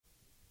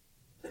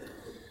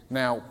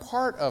Now,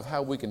 part of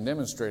how we can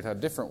demonstrate how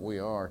different we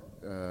are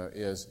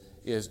is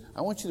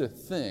I want you to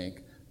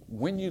think,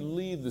 when you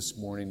leave this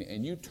morning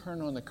and you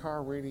turn on the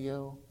car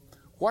radio,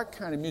 what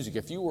kind of music,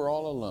 if you were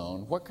all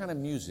alone, what kind of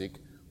music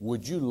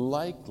would you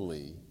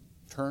likely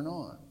turn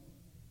on?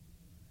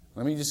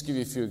 Let me just give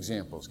you a few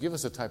examples. Give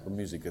us a type of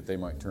music that they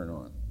might turn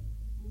on.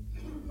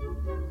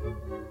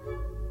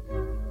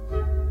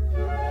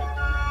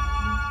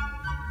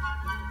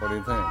 What do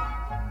you think?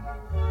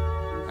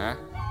 Huh?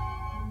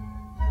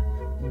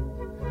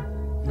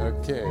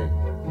 Okay.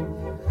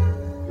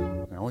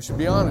 Now, I want you to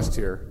be honest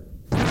here.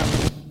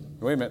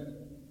 Wait a minute.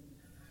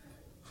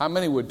 How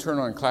many would turn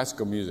on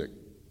classical music?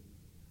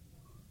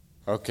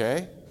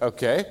 Okay,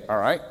 all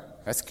right.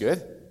 That's good.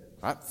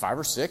 All right, 5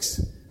 or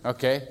 6.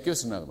 Okay, give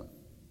us another one.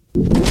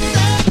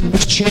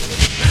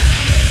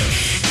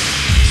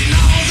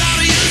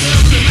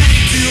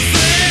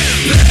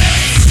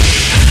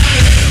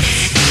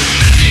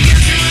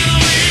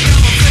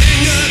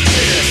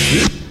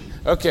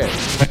 Okay,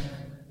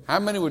 how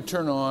many would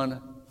turn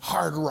on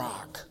hard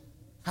rock?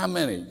 How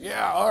many?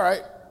 Yeah, all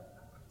right.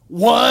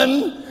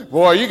 1?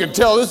 Boy, you can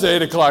tell this is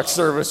 8 o'clock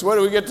service. What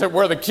do we get to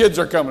where the kids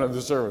are coming to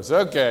the service?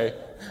 Okay,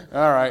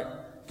 all right.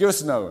 Give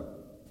us another one.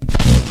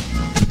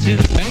 Okay.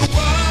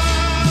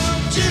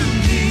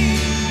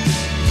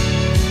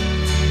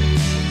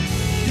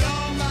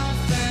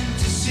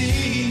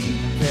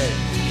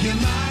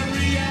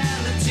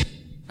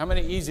 How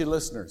many easy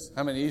listeners?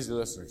 How many easy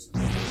listeners?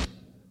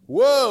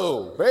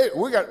 Whoa, hey,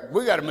 we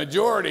got a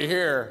majority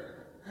here.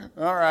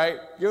 All right,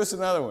 give us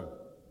another one.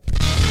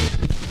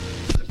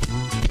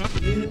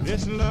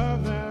 This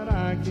love that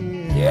I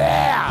give.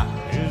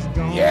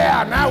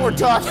 Yeah, now we're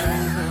talking.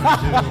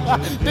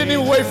 Didn't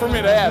even wait for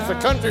me to ask. The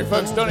country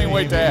folks don't even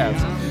wait to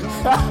ask.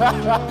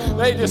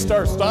 They just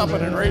start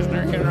stomping and raising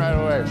their hand right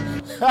away.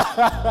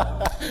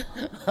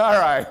 All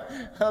right,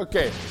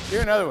 okay,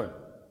 here another one.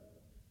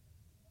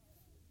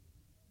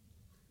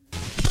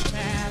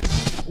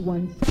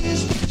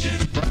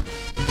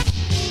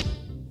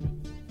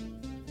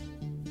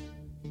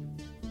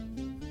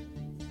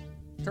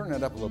 Turn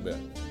that up a little bit.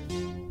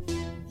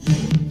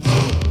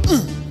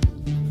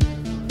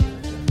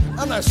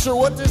 I'm not sure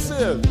what this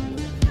is.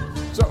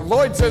 So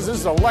Lloyd says this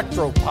is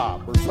electro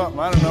pop or something.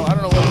 I don't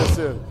know what this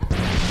is.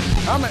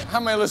 How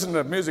many listen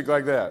to music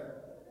like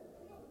that?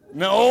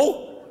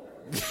 No?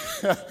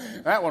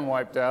 That one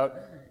wiped out.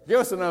 Give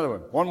us another one.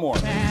 One more.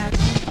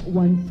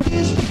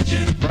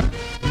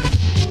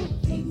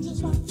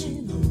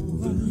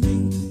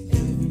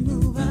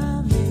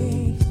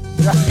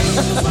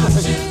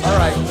 All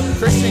right,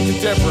 Christian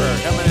contemporary.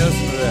 How many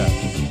listen to that?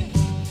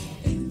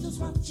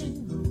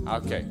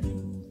 Okay.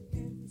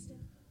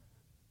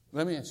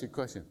 Let me ask you a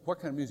question. What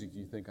kind of music do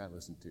you think I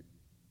listen to?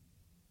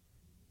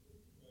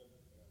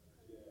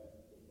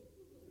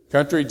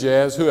 Country,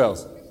 jazz, who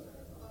else?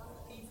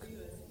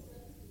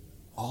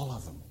 All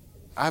of them.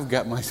 I've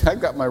got my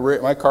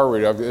car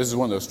radio. This is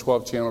one of those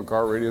 12-channel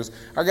car radios.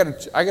 I got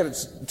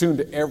it tuned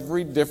to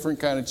every different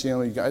kind of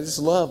channel. I just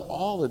love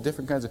all the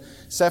different kinds of,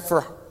 except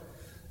for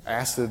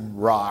acid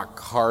rock,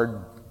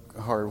 hard.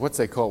 What do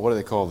they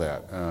call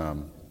that?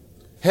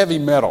 Heavy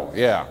metal.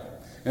 Yeah.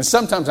 And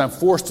sometimes I'm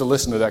forced to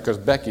listen to that because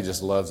Becky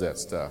just loves that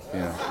stuff. You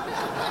know.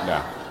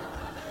 Yeah.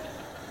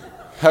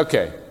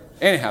 Okay.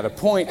 Anyhow, the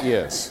point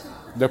is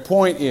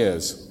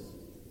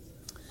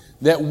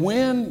that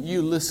when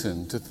you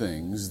listen to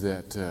things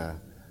that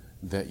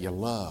you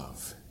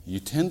love, you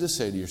tend to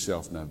say to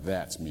yourself, "Now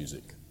that's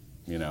music.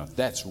 You know,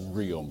 that's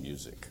real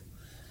music."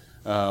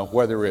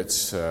 Whether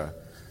it's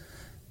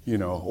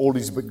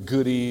oldies but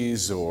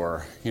goodies,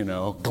 or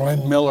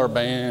Glenn Miller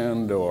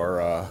Band,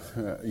 or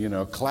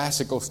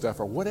classical stuff,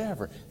 or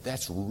whatever,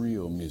 that's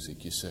real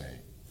music, you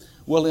say.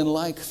 Well, in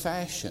like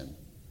fashion,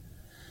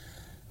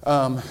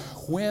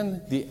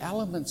 when the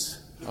elements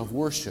of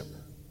worship,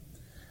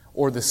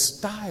 or the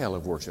style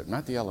of worship,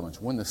 not the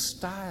elements, when the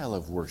style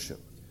of worship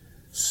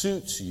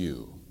suits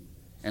you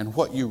and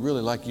what you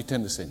really like, you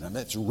tend to say, "Now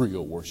that's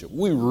real worship.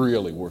 We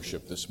really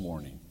worship this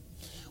morning."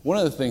 One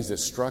of the things that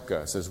struck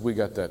us as we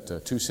got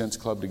that 2 Cents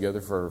Club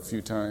together for a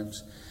few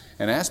times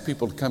and asked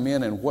people to come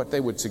in and what they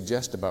would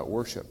suggest about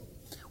worship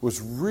was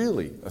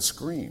really a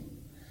scream.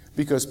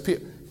 Because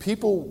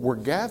people were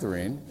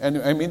gathering, and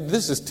I mean,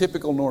 this is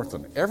typical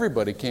Northland.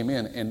 Everybody came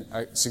in and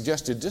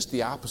suggested just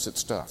the opposite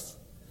stuff.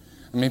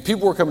 I mean,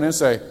 people were coming in and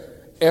say,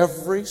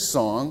 every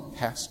song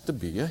has to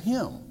be a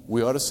hymn.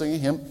 We ought to sing a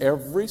hymn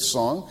every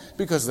song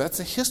because that's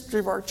the history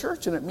of our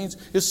church, and it means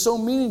it's so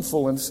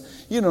meaningful, and it's,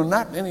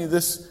 not any of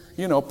this,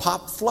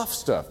 pop fluff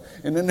stuff.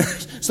 And then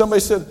somebody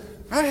said,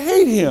 "I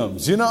hate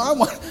hymns.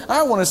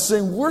 I want to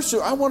sing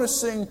worship. I want to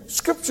sing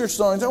scripture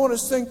songs. I want to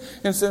sing."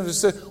 And somebody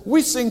said,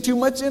 "We sing too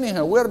much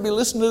anyhow. We ought to be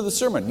listening to the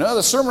sermon." No,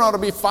 the sermon ought to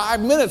be 5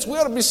 minutes. We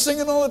ought to be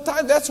singing all the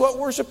time. That's what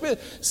worship is.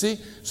 See,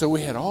 so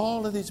we had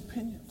all of these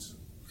opinions.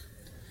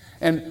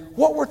 And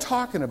what we're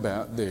talking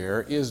about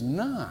there is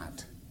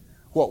not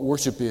what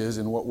worship is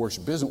and what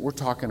worship isn't. We're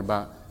talking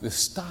about the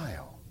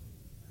style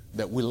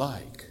that we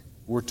like.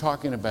 We're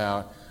talking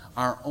about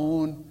our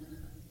own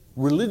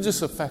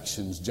Religious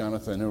affections,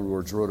 Jonathan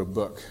Edwards wrote a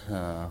book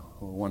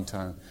one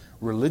time,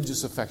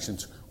 Religious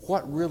Affections,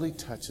 what really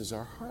touches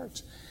our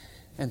hearts?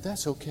 And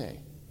that's okay.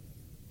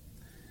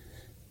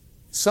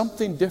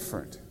 Something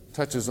different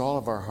touches all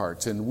of our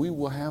hearts, and we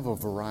will have a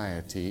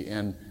variety,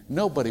 and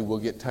nobody will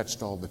get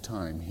touched all the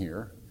time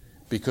here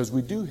because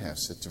we do have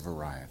such a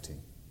variety.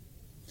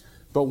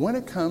 But when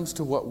it comes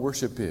to what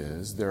worship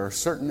is, there are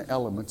certain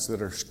elements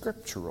that are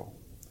scriptural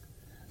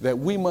that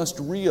we must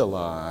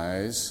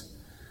realize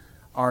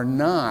are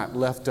not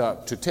left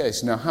up to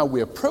taste. Now, how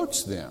we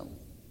approach them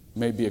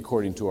may be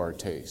according to our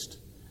taste,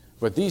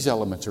 but these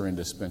elements are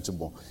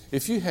indispensable.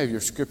 If you have your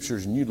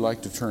scriptures and you'd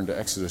like to turn to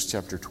Exodus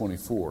chapter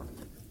 24.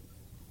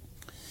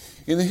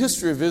 In the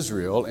history of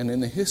Israel and in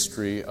the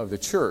history of the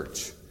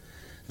church,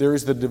 there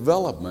is the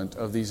development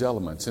of these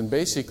elements. And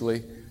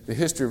basically, the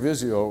history of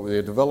Israel,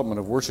 the development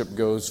of worship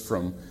goes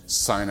from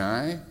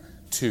Sinai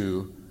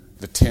to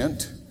the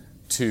tent,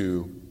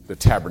 to the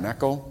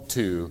tabernacle,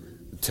 to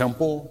the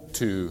temple,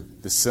 to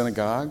the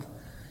synagogue,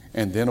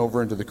 and then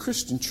over into the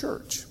Christian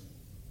church.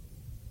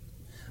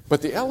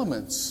 But the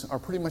elements are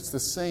pretty much the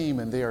same,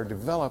 and they are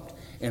developed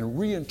and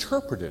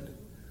reinterpreted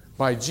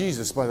by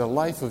Jesus, by the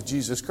life of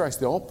Jesus Christ.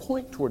 They all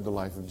point toward the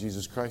life of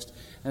Jesus Christ,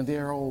 and they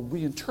are all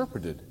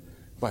reinterpreted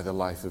by the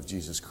life of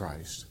Jesus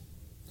Christ.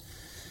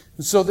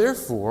 And so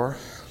therefore,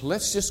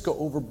 let's just go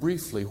over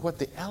briefly what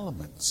the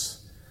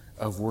elements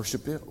of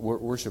worship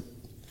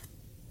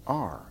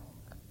are.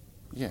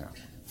 Yeah.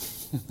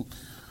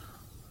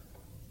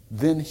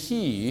 Then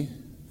he,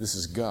 this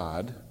is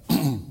God,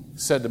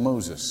 said to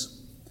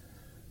Moses,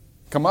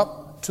 "Come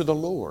up to the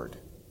Lord."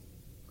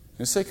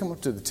 And say, come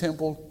up to the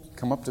temple,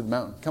 come up to the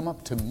mountain, come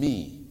up to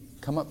me,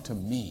 come up to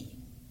me.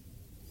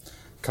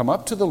 Come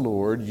up to the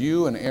Lord,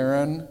 you and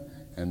Aaron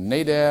and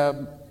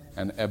Nadab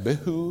and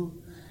Abihu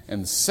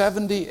and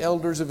 70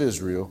 elders of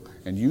Israel,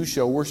 and you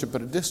shall worship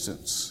at a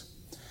distance.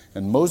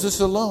 And Moses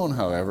alone,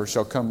 however,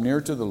 shall come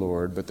near to the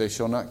Lord, but they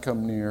shall not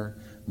come near,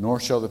 nor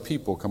shall the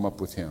people come up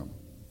with him.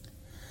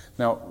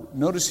 Now,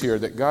 notice here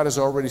that God is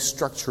already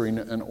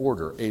structuring an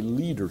order, a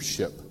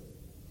leadership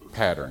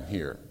pattern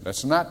here.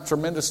 That's not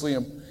tremendously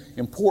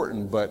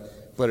important, but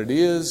it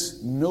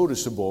is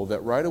noticeable that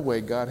right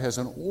away God has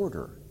an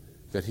order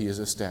that he is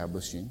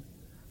establishing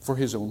for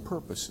his own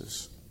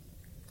purposes.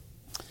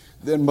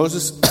 Then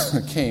Moses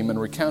came and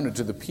recounted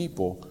to the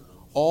people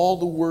all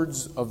the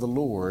words of the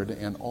Lord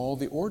and all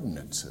the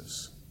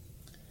ordinances.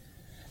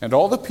 And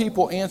all the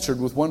people answered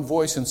with one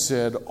voice and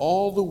said,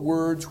 "All the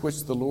words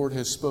which the Lord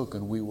has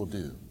spoken we will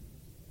do."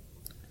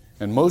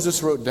 And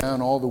Moses wrote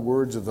down all the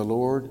words of the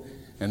Lord,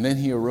 and then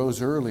he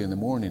arose early in the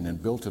morning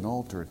and built an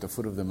altar at the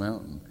foot of the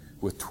mountain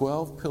with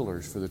 12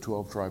 pillars for the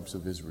 12 tribes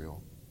of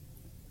Israel.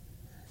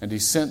 And he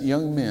sent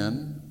young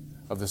men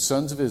of the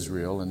sons of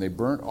Israel, and they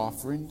burnt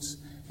offerings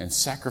and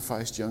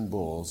sacrificed young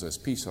bulls as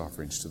peace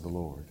offerings to the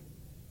Lord.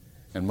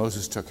 And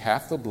Moses took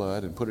half the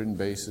blood and put it in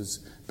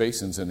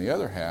basins, and the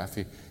other half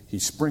he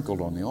sprinkled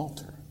on the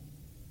altar.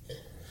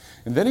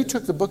 And then he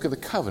took the book of the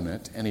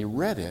covenant, and he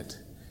read it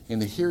in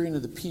the hearing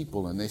of the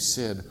people, and they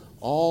said,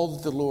 "All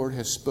that the Lord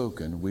has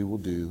spoken we will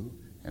do,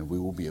 and we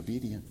will be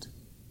obedient."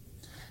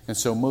 And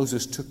so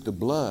Moses took the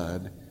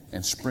blood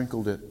and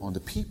sprinkled it on the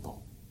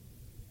people,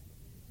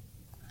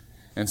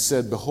 and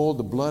said, "Behold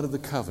the blood of the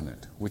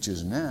covenant," which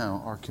is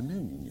now our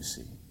communion, you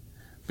see.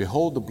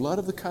 "Behold the blood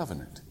of the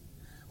covenant,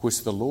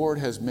 which the Lord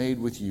has made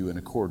with you in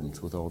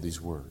accordance with all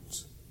these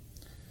words."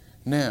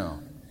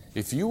 Now,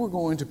 if you were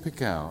going to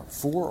pick out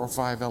 4 or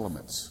 5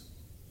 elements,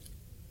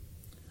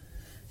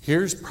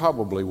 here's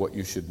probably what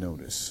you should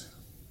notice.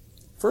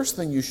 First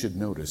thing you should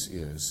notice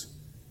is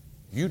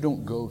you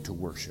don't go to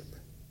worship.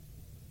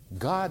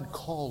 God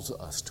calls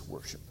us to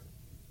worship.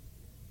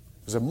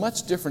 There's a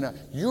much different...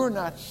 You're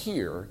not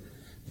here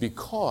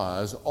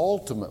because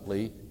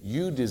ultimately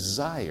you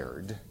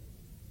desired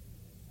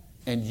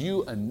and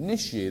you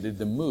initiated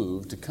the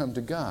move to come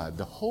to God.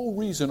 The whole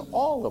reason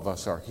all of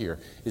us are here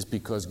is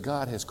because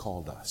God has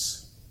called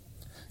us.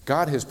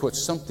 God has put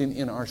something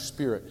in our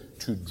spirit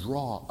to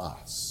draw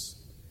us.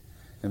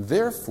 And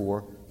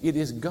therefore, it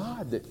is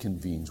God that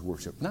convenes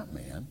worship, not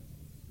man.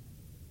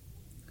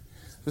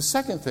 The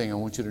second thing I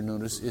want you to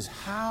notice is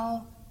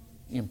how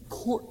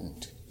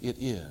important it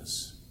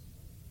is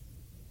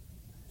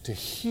to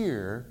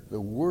hear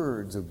the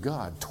words of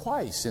God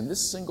twice in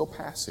this single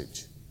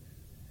passage.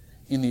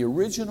 In the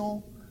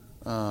original,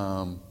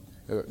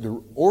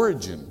 the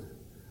origin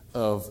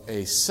of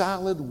a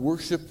solid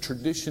worship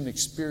tradition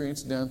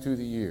experience down through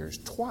the years,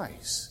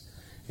 twice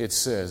it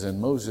says,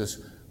 "And Moses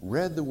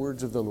read the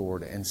words of the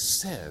Lord and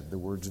said the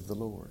words of the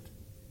Lord."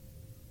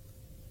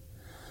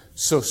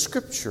 So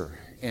Scripture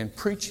and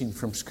preaching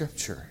from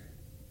Scripture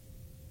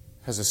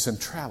has a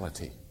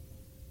centrality.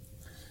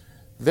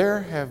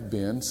 There have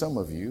been some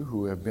of you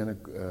who have been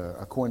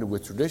acquainted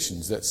with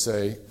traditions that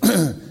say,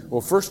 well,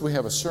 first we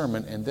have a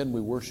sermon and then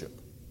we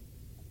worship.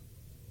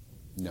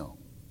 No.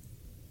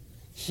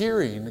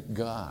 Hearing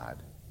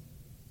God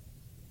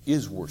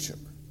is worship.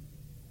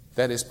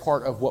 That is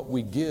part of what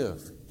we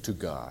give to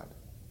God.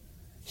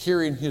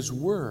 Hearing His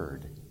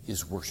Word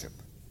is worship.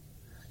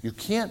 You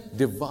can't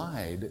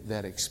divide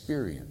that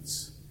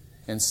experience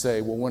and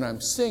say, well, when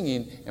I'm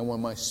singing and when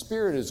my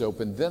spirit is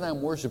open, then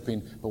I'm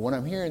worshiping, but when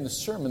I'm hearing the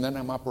sermon, then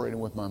I'm operating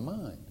with my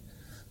mind.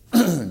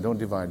 Don't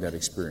divide that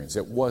experience.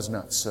 It was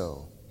not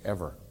so,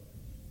 ever.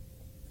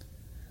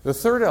 The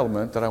third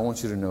element that I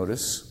want you to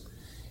notice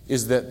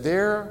is that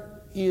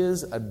there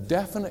is a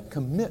definite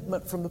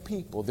commitment from the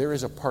people. There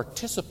is a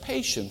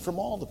participation from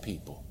all the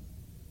people.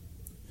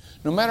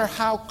 No matter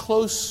how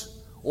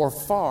close or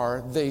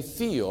far they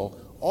feel,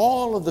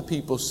 all of the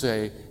people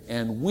say,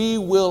 and we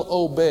will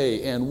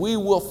obey, and we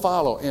will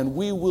follow, and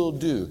we will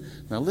do.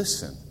 Now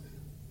listen,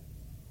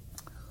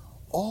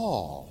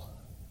 all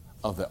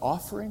of the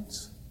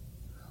offerings,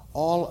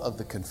 all of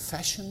the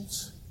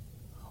confessions,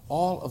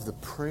 all of the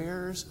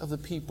prayers of the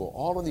people,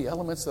 all of the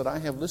elements that I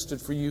have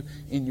listed for you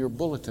in your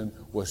bulletin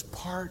was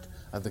part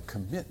of the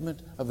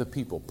commitment of the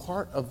people,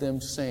 part of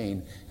them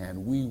saying,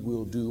 and we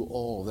will do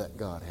all that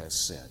God has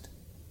said.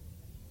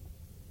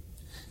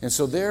 And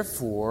so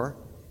therefore,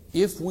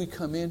 if we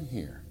come in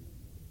here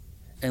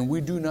and we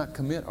do not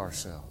commit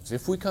ourselves,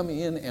 if we come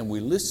in and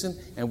we listen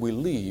and we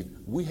leave,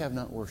 we have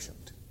not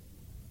worshiped.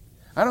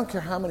 I don't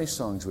care how many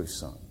songs we've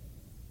sung.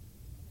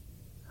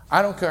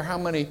 I don't care how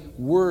many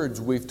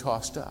words we've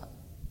tossed up.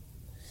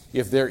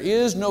 If there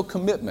is no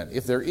commitment,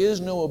 if there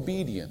is no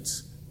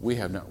obedience, we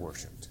have not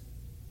worshiped.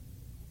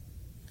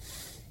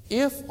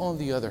 If, on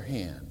the other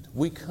hand,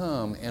 we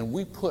come and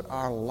we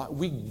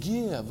we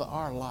give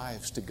our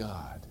lives to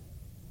God,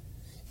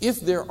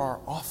 if there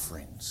are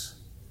offerings,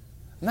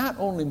 not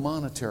only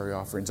monetary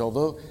offerings,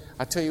 although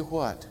I tell you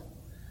what,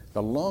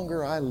 the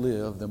longer I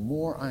live, the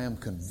more I am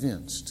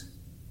convinced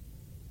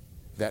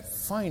that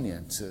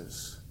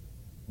finances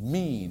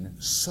mean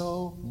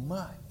so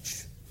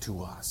much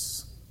to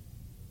us.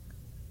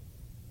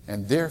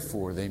 And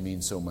therefore they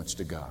mean so much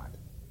to God.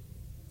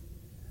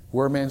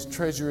 Where a man's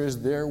treasure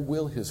is, there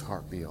will his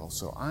heart be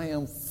also. I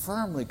am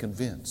firmly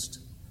convinced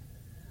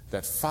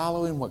that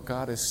following what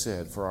God has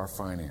said for our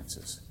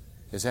finances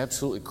is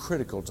absolutely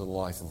critical to the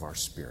life of our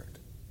spirit,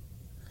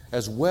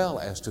 as well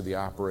as to the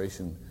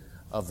operation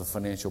of the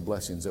financial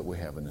blessings that we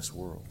have in this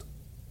world.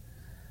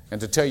 And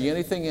to tell you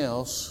anything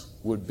else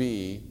would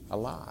be a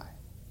lie.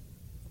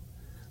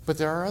 But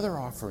there are other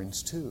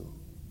offerings too.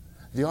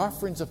 The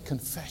offerings of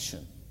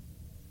confession.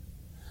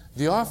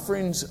 The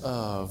offerings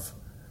of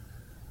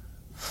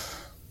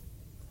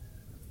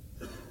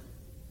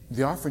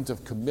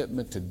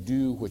commitment to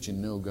do what you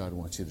know God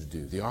wants you to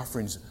do. The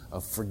offerings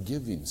of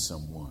forgiving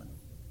someone.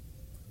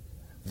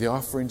 The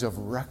offerings of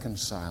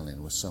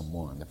reconciling with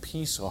someone. The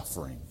peace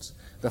offerings.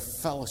 The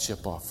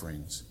fellowship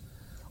offerings.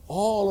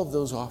 All of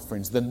those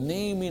offerings, the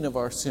naming of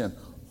our sin,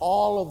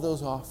 all of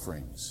those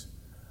offerings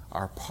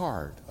are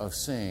part of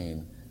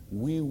saying,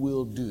 we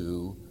will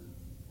do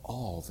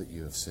all that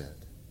you have said.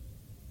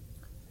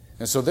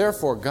 And so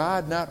therefore,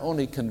 God not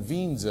only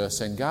convenes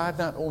us and God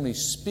not only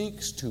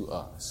speaks to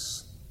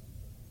us,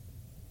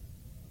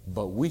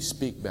 but we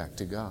speak back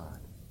to God.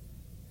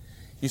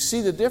 You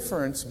see the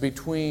difference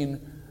between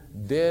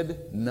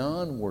dead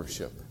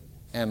non-worship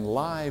and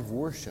live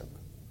worship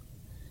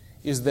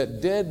is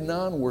that dead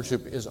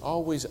non-worship is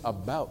always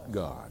about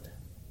God.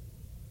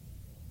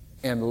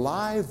 And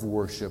live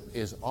worship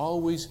is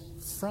always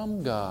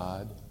from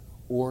God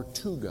or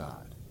to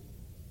God.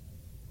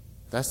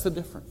 That's the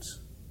difference.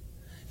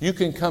 You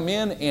can come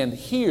in and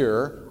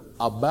hear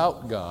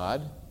about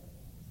God,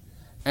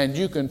 and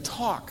you can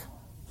talk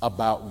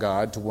about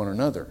God to one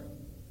another.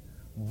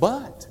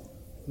 But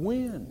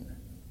when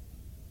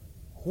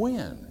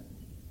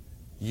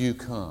you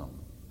come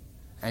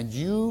and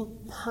you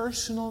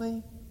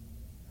personally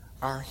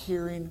are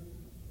hearing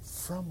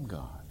from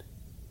God,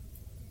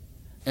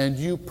 and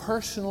you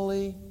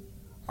personally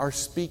are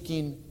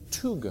speaking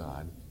to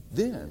God,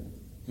 then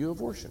you have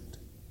worshiped.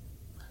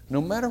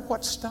 No matter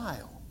what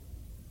style,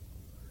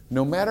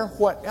 no matter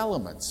what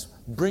elements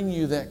bring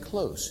you that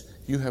close,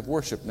 you have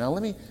worshiped. Now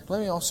let me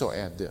also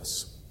add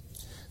this.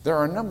 There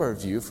are a number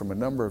of you from a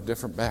number of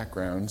different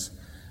backgrounds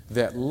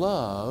that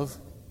love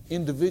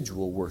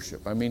individual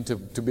worship. I mean, to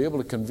be able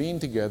to convene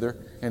together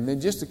and then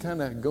just to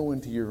kind of go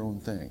into your own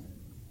thing.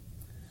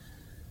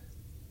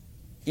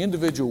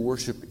 Individual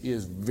worship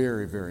is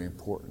very, very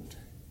important.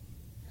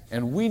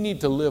 And we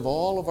need to live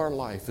all of our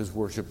life as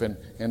worship. And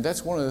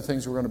that's one of the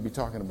things we're going to be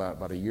talking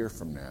about a year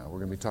from now. We're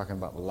going to be talking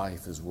about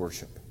life as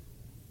worship.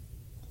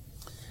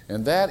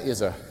 And that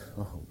is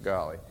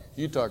golly,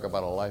 you talk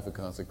about a life of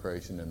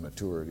consecration and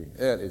maturity.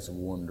 That is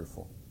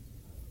wonderful.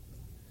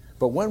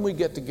 But when we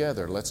get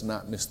together, let's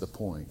not miss the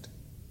point.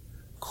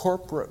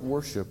 Corporate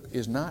worship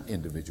is not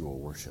individual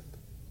worship.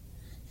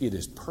 It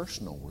is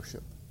personal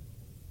worship.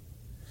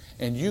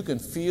 And you can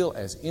feel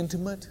as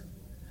intimate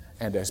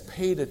and as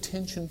paid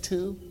attention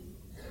to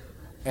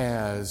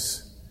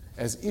as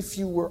if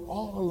you were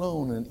all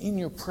alone and in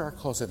your prayer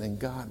closet and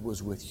God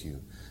was with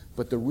you.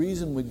 But the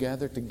reason we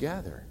gather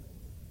together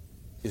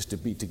is to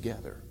be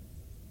together.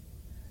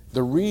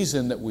 The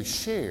reason that we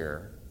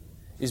share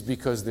is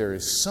because there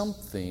is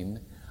something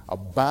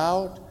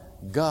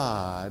about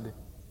God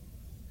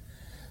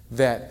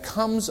that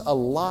comes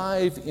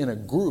alive in a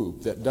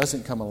group that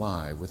doesn't come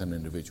alive with an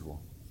individual.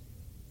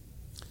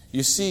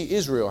 You see,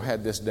 Israel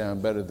had this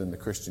down better than the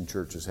Christian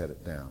churches had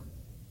it down.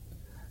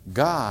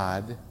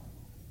 God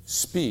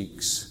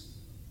speaks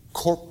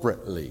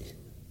corporately.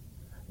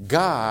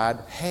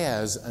 God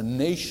has a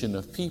nation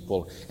of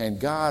people, and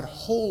God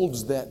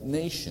holds that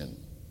nation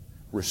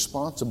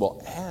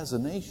responsible as a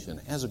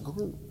nation, as a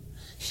group.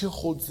 He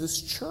holds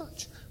this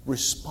church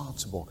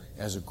responsible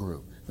as a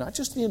group. Not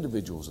just the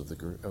individuals of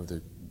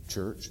the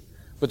church,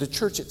 but the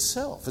church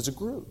itself as a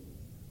group.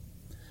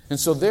 And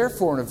so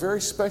therefore, in a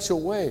very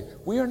special way,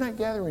 we are not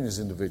gathering as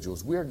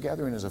individuals. We are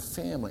gathering as a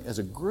family, as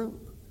a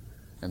group.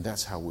 And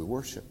that's how we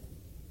worship.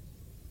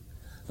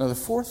 Now, the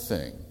fourth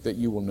thing that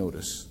you will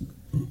notice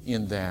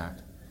in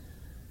that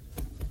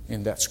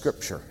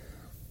scripture,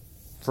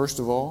 first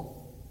of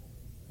all,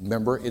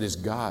 remember, it is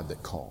God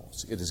that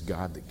calls. It is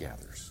God that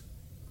gathers.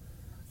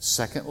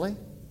 Secondly,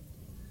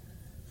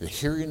 the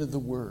hearing of the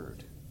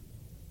word.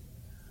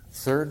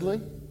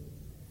 Thirdly,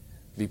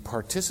 the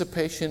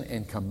participation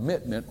and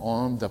commitment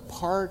on the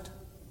part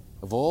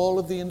of all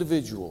of the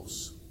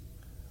individuals,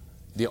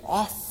 the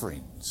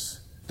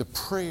offerings, the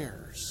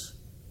prayers.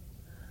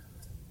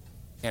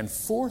 And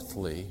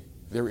fourthly,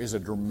 there is a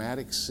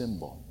dramatic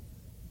symbol.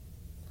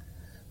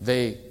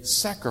 They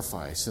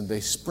sacrifice and they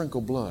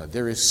sprinkle blood.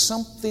 There is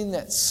something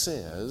that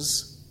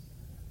says,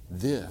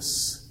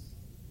 this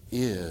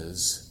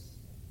is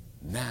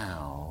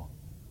now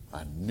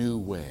a new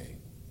way.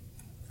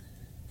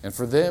 And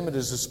for them, it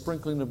is a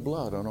sprinkling of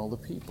blood on all the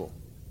people.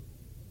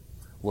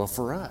 Well,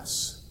 for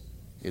us,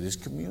 it is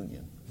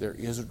communion. There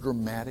is a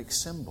dramatic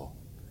symbol.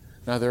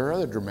 Now, there are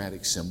other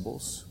dramatic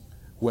symbols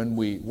when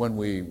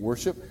we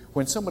worship.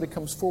 When somebody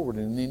comes forward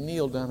and they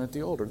kneel down at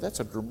the altar, that's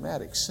a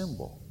dramatic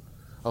symbol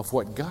of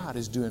what God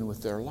is doing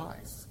with their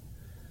life.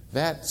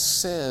 That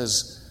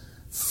says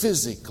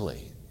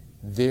physically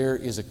there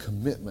is a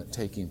commitment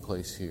taking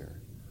place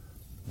here.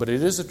 But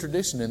it is a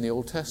tradition in the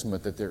Old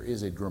Testament that there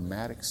is a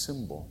dramatic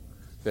symbol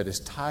that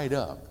is tied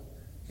up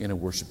in a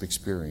worship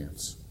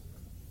experience.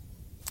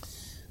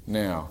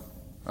 Now,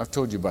 I've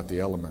told you about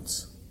the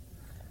elements.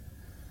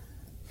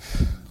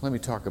 Let me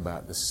talk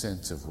about the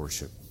sense of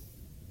worship,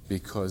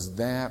 because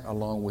that,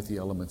 along with the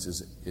elements,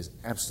 is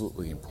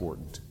absolutely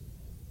important.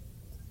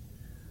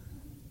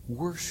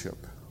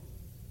 Worship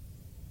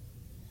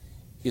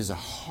is a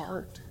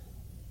heart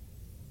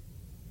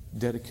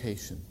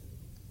dedication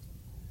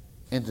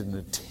and an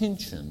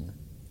attention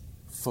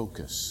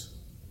focus.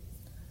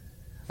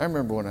 I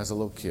remember when I was a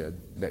little kid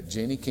that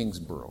Janie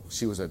Kingsborough,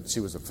 she was a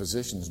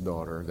physician's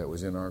daughter that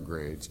was in our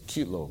grades,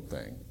 cute little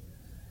thing.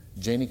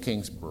 Janie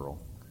Kingsborough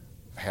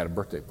had a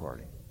birthday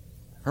party.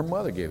 Her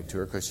mother gave it to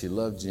her because she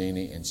loved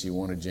Janie and she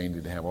wanted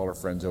Janie to have all her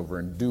friends over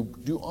and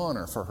do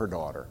honor for her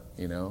daughter,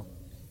 you know.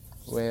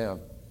 Well,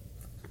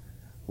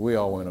 we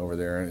all went over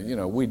there and, you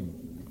know, we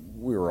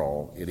were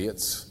all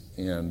idiots.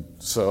 And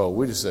so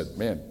we just said,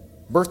 man,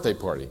 birthday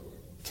party,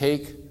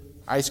 cake,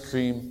 ice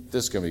cream,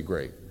 this is going to be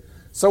great.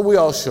 So we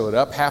all showed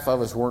up. Half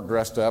of us weren't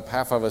dressed up.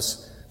 Half of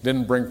us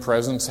didn't bring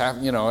presents.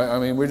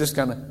 We just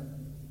kind of,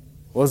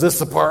 was this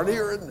the party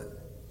or isn't it?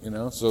 You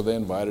know, so they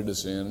invited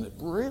us in.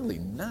 Really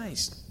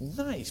nice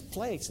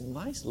place,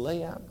 nice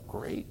layout,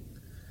 great.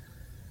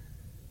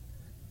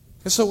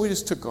 And so we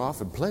just took off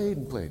and played.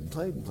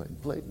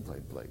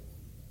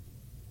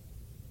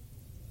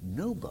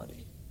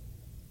 Nobody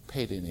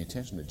paid any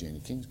attention to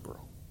Janie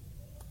Kingsborough.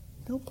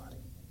 Nobody.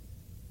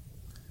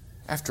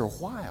 After a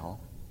while,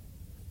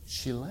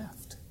 she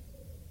left.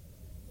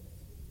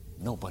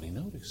 Nobody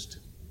noticed.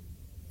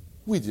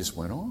 We just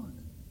went on.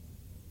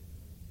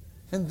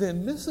 And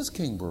then Mrs.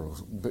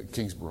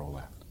 Kingsborough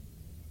left.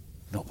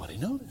 Nobody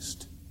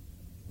noticed.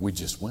 We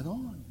just went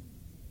on.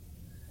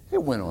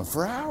 It went on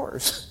for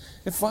hours.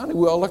 And finally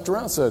we all looked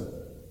around and said,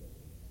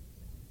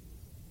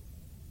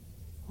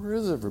 where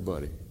is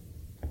everybody?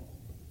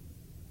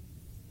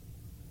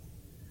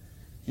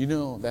 You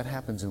know, that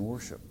happens in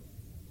worship.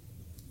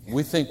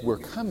 We think we're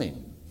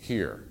coming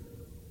here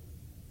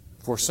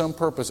for some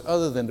purpose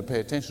other than to pay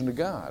attention to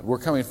God. We're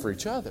coming for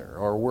each other,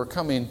 or we're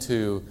coming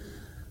to,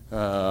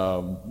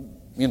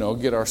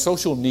 get our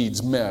social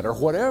needs met, or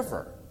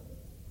whatever.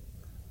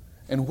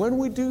 And when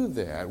we do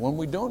that, when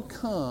we don't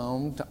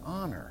come to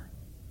honor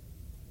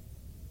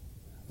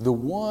the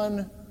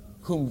one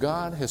whom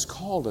God has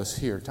called us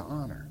here to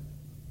honor,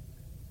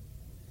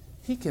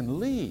 He can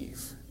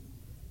leave.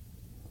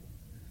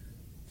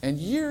 And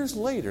years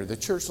later, the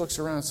church looks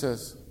around and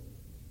says,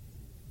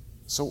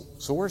 so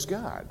where's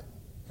God?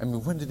 I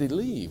mean, when did He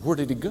leave? Where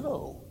did He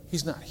go?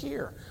 He's not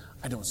here.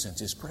 I don't sense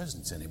His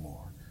presence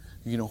anymore.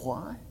 You know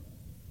why?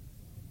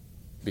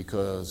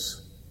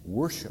 Because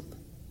worship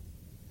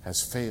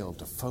has failed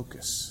to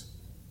focus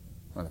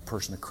on the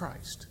person of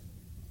Christ.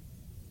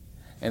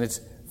 And it's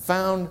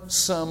found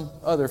some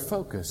other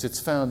focus. It's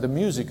found the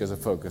music as a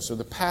focus, or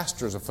the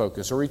pastor as a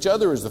focus, or each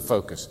other as the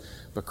focus.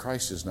 But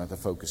Christ is not the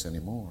focus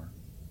anymore.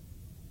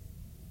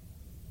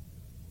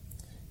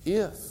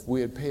 If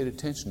we had paid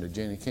attention to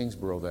Janie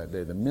Kingsborough that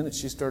day, the minute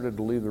she started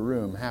to leave the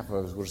room, half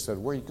of us would have said,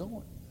 where are you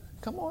going?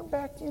 Come on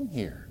back in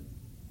here.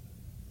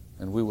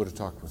 And we would have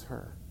talked with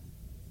her.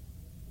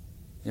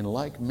 In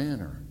like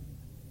manner,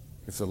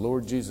 if the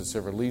Lord Jesus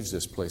ever leaves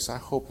this place, I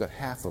hope that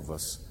half of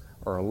us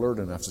are alert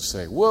enough to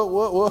say, whoa,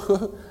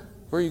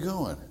 where are you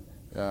going?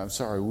 I'm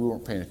sorry, we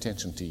weren't paying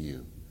attention to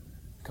you.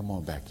 Come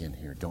on back in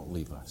here. Don't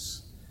leave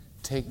us.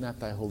 Take not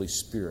thy Holy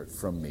Spirit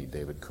from me,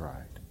 David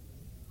cried.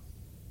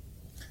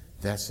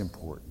 That's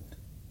important.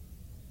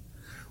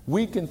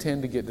 We can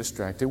tend to get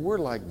distracted. We're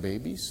like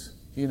babies,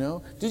 you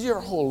know. Did you ever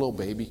hold a little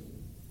baby?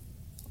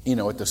 You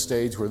know, at the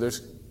stage where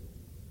it's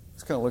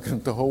kind of looking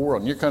at the whole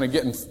world, and you're kind of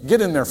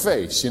get in their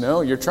face, you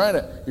know. You're trying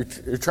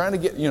to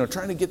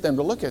get them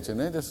to look at you, and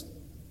they just,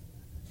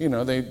 you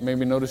know, they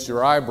maybe notice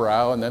your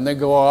eyebrow, and then they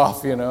go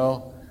off, you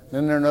know.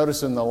 Then they're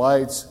noticing the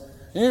lights,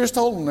 and you just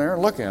hold them there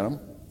and look at them,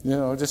 you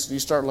know. Just you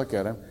start looking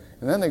at them,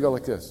 and then they go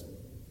like this,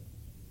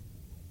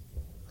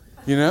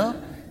 you know.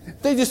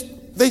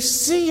 They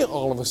see you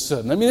all of a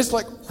sudden. I mean, it's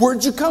like,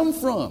 where'd you come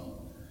from?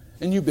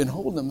 And you've been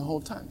holding them the whole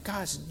time.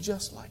 God's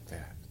just like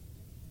that.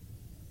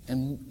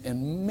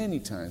 And many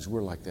times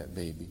we're like that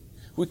baby.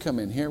 We come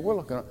in here,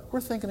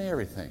 we're thinking of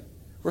everything.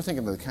 We're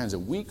thinking of the kinds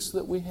of weeks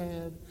that we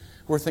had.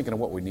 We're thinking of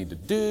what we need to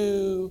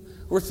do.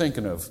 We're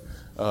thinking of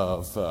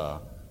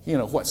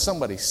what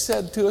somebody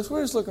said to us.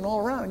 We're just looking all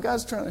around, and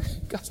God's trying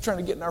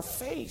to get in our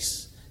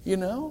face, you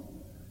know.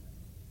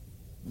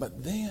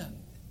 But then,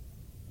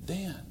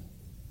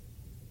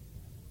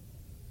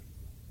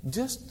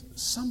 just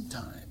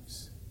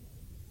sometimes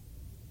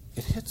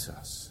it hits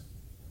us.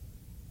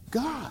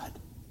 God,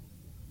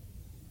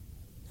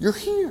 you're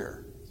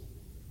here.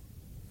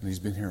 And he's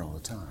been here all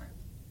the time.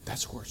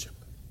 That's worship.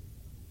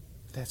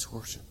 That's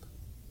worship.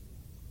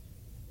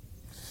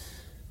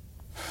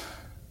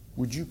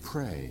 Would you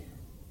pray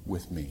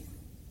with me?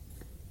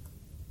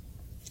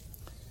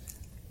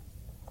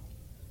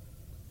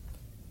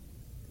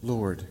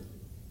 Lord,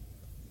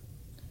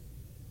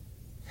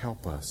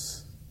 help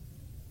us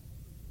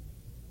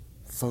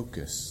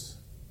focus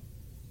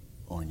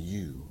on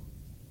you,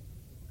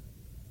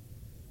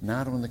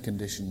 not on the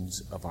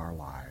conditions of our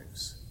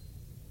lives,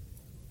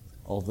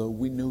 although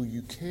we know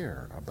you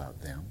care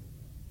about them,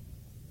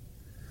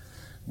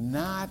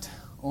 not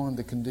on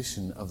the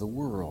condition of the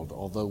world,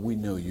 although we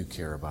know you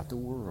care about the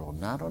world,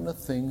 not on the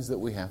things that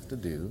we have to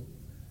do,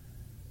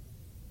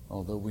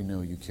 although we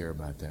know you care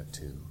about that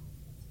too.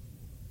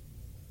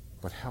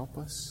 But help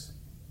us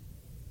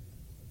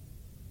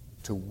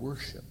to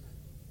worship,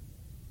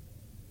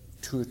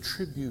 to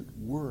attribute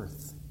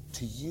worth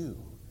to you,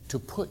 to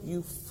put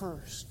you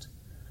first.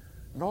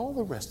 And all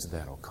the rest of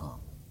that will come.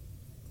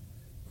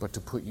 But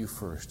to put you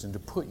first, and to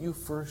put you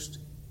first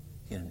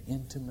in an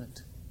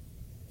intimate,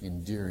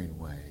 endearing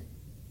way.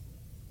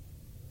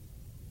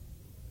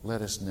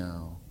 Let us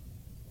now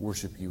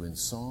worship you in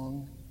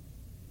song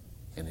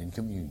and in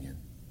communion.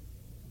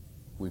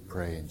 We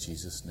pray in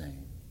Jesus'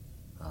 name.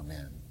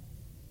 Amen.